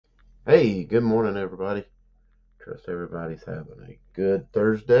Hey, good morning, everybody. Trust everybody's having a good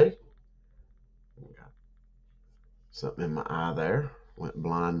Thursday. Got something in my eye there. Went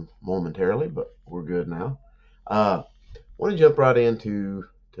blind momentarily, but we're good now. Want to jump right into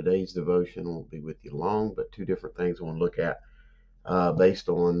today's devotion. Won't be with you long, but two different things I want to look at based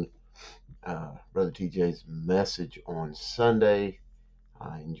on Brother TJ's message on Sunday.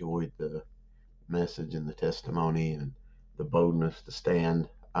 I enjoyed the message and the testimony and the boldness to stand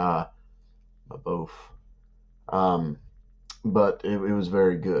by both. Um, but it was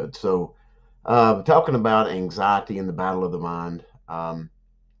very good. So, talking about anxiety and the battle of the mind,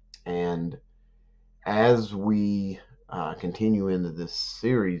 and as we continue into this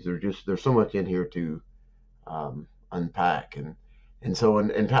series, there's so much in here to unpack, and so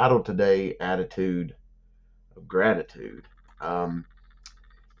entitled today, attitude of gratitude,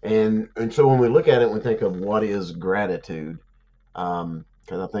 and so when we look at it, we think of what is gratitude,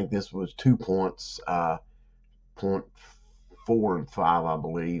 because I think this was 2 points. Point 4 and 5, I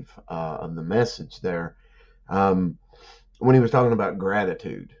believe, of the message there, um, when he was talking about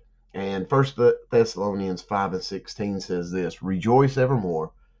gratitude. And First Thessalonians 5:16 says this: "Rejoice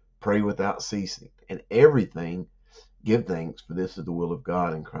evermore, pray without ceasing, and everything give thanks, for this is the will of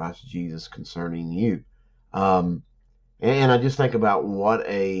God in Christ Jesus concerning you." Um, and I just think about what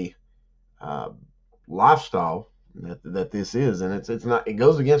a uh, lifestyle that this is, and it's not. It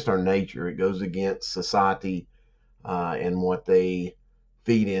goes against our nature. It goes against society and what they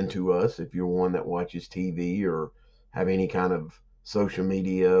feed into us. If you're one that watches TV or have any kind of social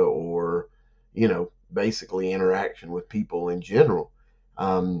media or, basically interaction with people in general,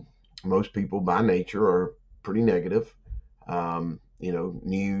 um, most people by nature are pretty negative.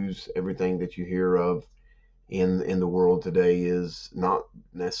 News, everything that you hear of in the world today is not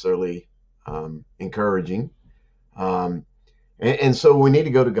necessarily encouraging. Um, and so we need to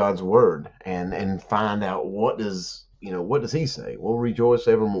go to God's word and find out what does He say. Well, rejoice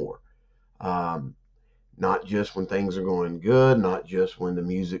evermore. Um, Not just when things are going good, not just when the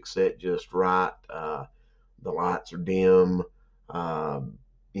music's set just right, the lights are dim, uh,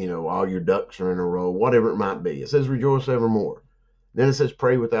 all your ducks are in a row, whatever it might be. It says rejoice evermore. Then it says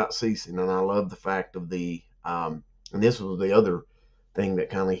pray without ceasing, and I love the fact of and this was the other thing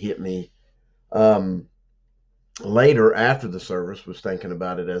that kind of hit me. Um, Later after the service, was thinking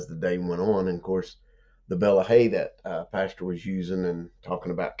about it as the day went on, and of course the Bella Hay that pastor was using and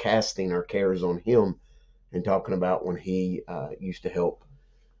talking about casting our cares on him, and talking about when he used to help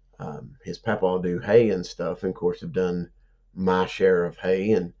his papa do hay and stuff, and of course have done my share of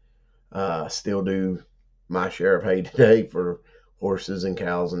hay, and still do my share of hay today for horses and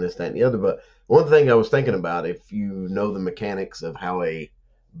cows and this, that, and the other. But one thing I was thinking about, if you know the mechanics of how a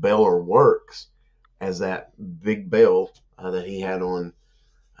baler works, as that big bell that he had on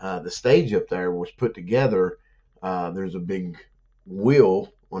the stage up there was put together, there's a big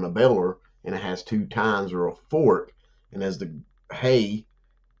wheel on a baler, and it has two tines or a fork, and as the hay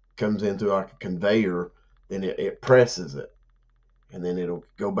comes in through like a conveyor, then it presses it, and then it'll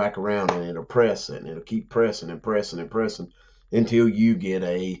go back around and it'll press it, and it'll keep pressing and pressing and pressing until you get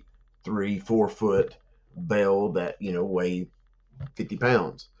a 3-4 foot bell that weigh 50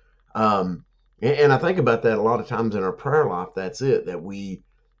 pounds. And I think about that a lot of times in our prayer life. That's it, that we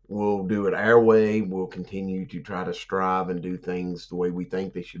will do it our way. We'll continue to try to strive and do things the way we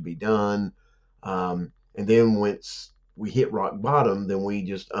think they should be done. And then once we hit rock bottom, then we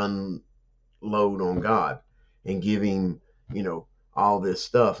just unload on God and give Him, all this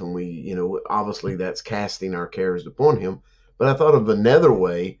stuff. And we, obviously that's casting our cares upon Him. But I thought of another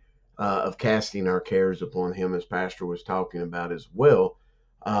way of casting our cares upon Him, as Pastor was talking about as well.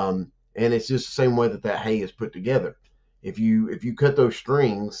 And it's just the same way that hay is put together. If you cut those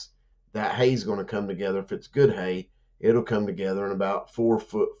strings, that hay is going to come together. If it's good hay, it'll come together in about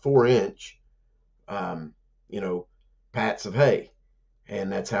 4 inch, um, you know, pats of hay, and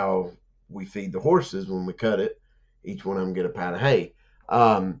that's how we feed the horses when we cut it. Each one of them get a pat of hay.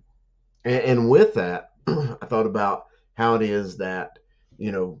 Um, and with that, I thought about how it is that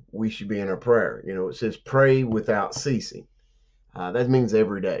we should be in our prayer. It says pray without ceasing. That means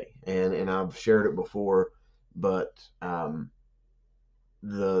every day, and I've shared it before, but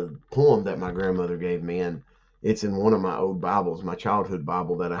the poem that my grandmother gave me, and it's in one of my old Bibles, my childhood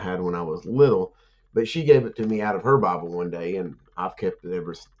Bible that I had when I was little, but she gave it to me out of her Bible one day, and I've kept it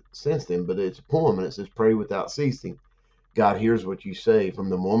ever since then. But it's a poem, and it says, "Pray without ceasing. God hears what you say from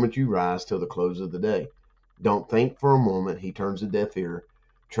the moment you rise till the close of the day. Don't think for a moment. He turns a deaf ear.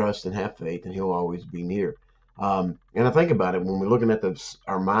 Trust and have faith, and He'll always be near." And I think about it when we're looking at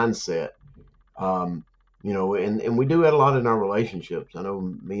our mindset. Um, and we do that a lot in our relationships. I know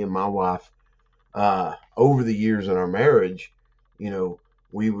me and my wife, over the years in our marriage, you know,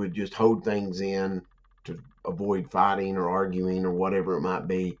 we would just hold things in to avoid fighting or arguing or whatever it might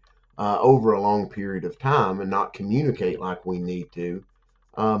be, over a long period of time and not communicate like we need to.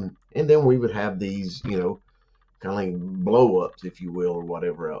 And then we would have these, kind of like blow ups, if you will, or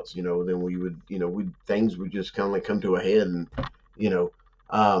whatever else. Then we would, things would just kind of like come to a head, and you know,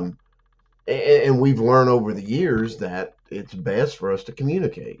 um, and we've learned over the years that it's best for us to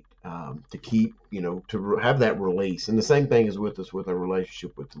communicate, to keep, to have that release. And the same thing is with us with our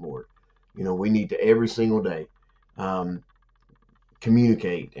relationship with the Lord. We need to every single day, um,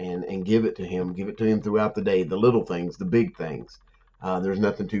 communicate and give it to Him throughout the day, the little things, the big things. There's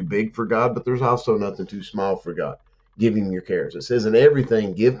nothing too big for God, but there's also nothing too small for God. Give Him your cares. It says, in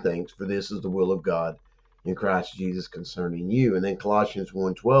everything, give thanks, for this is the will of God in Christ Jesus concerning you. And then Colossians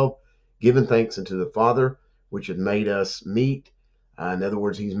 1:12, giving thanks unto the Father, which had made us meet. In other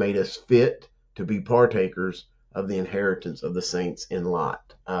words, He's made us fit to be partakers of the inheritance of the saints in light.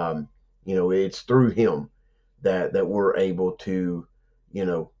 It's through Him that we're able to,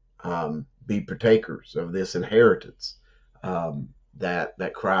 be partakers of this inheritance,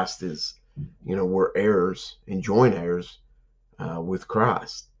 that Christ is, we're heirs and joint heirs, with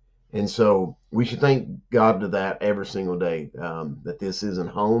Christ. And so we should thank God to that every single day, that this isn't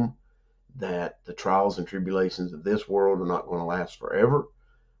home, that the trials and tribulations of this world are not going to last forever,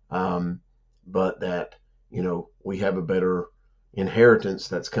 but that, we have a better inheritance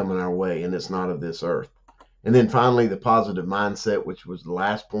that's coming our way, and it's not of this earth. And then finally, the positive mindset, which was the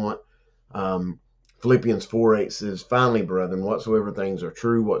last point. Philippians 4:8 says, finally, brethren, whatsoever things are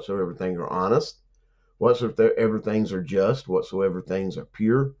true, whatsoever things are honest, whatsoever things are just, whatsoever things are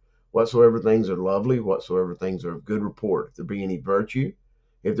pure, whatsoever things are lovely, whatsoever things are of good report, if there be any virtue,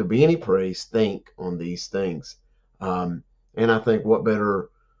 if there be any praise, think on these things. And I think what better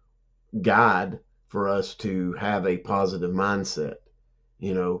guide for us to have a positive mindset?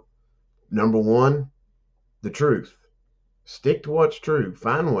 Number one, the truth. Stick to what's true.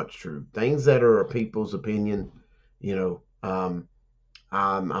 Find what's true. Things that are people's opinion. I'm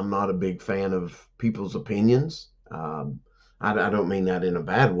not a big fan of people's opinions. I don't mean that in a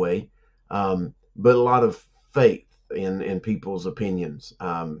bad way, but a lot of faith in people's opinions.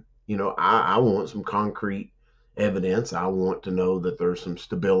 I want some concrete evidence. I want to know that there's some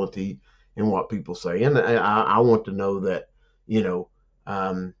stability in what people say, and I want to know that,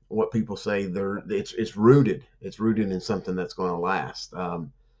 what people say, it's rooted. It's rooted in something that's going to last.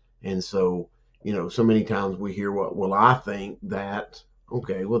 And so, so many times we hear, well, I think that.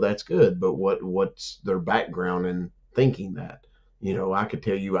 Okay, well, that's good, but what's their background in thinking that? I could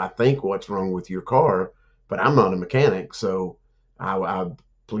tell you, I think what's wrong with your car, but I'm not a mechanic, so I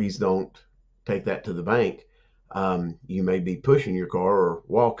please don't take that to the bank. You may be pushing your car or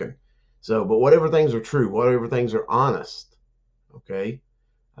walking. So, but whatever things are true, whatever things are honest, okay,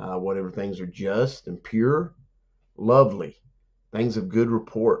 whatever things are just and pure, lovely, things of good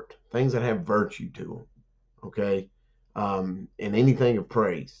report, things that have virtue to them, okay, and anything of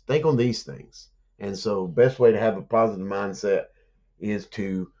praise. Think on these things. And so, best way to have a positive mindset is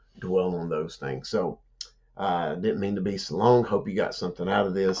to dwell on those things. So, didn't mean to be so long. Hope you got something out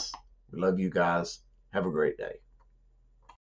of this. We love you guys. Have a great day.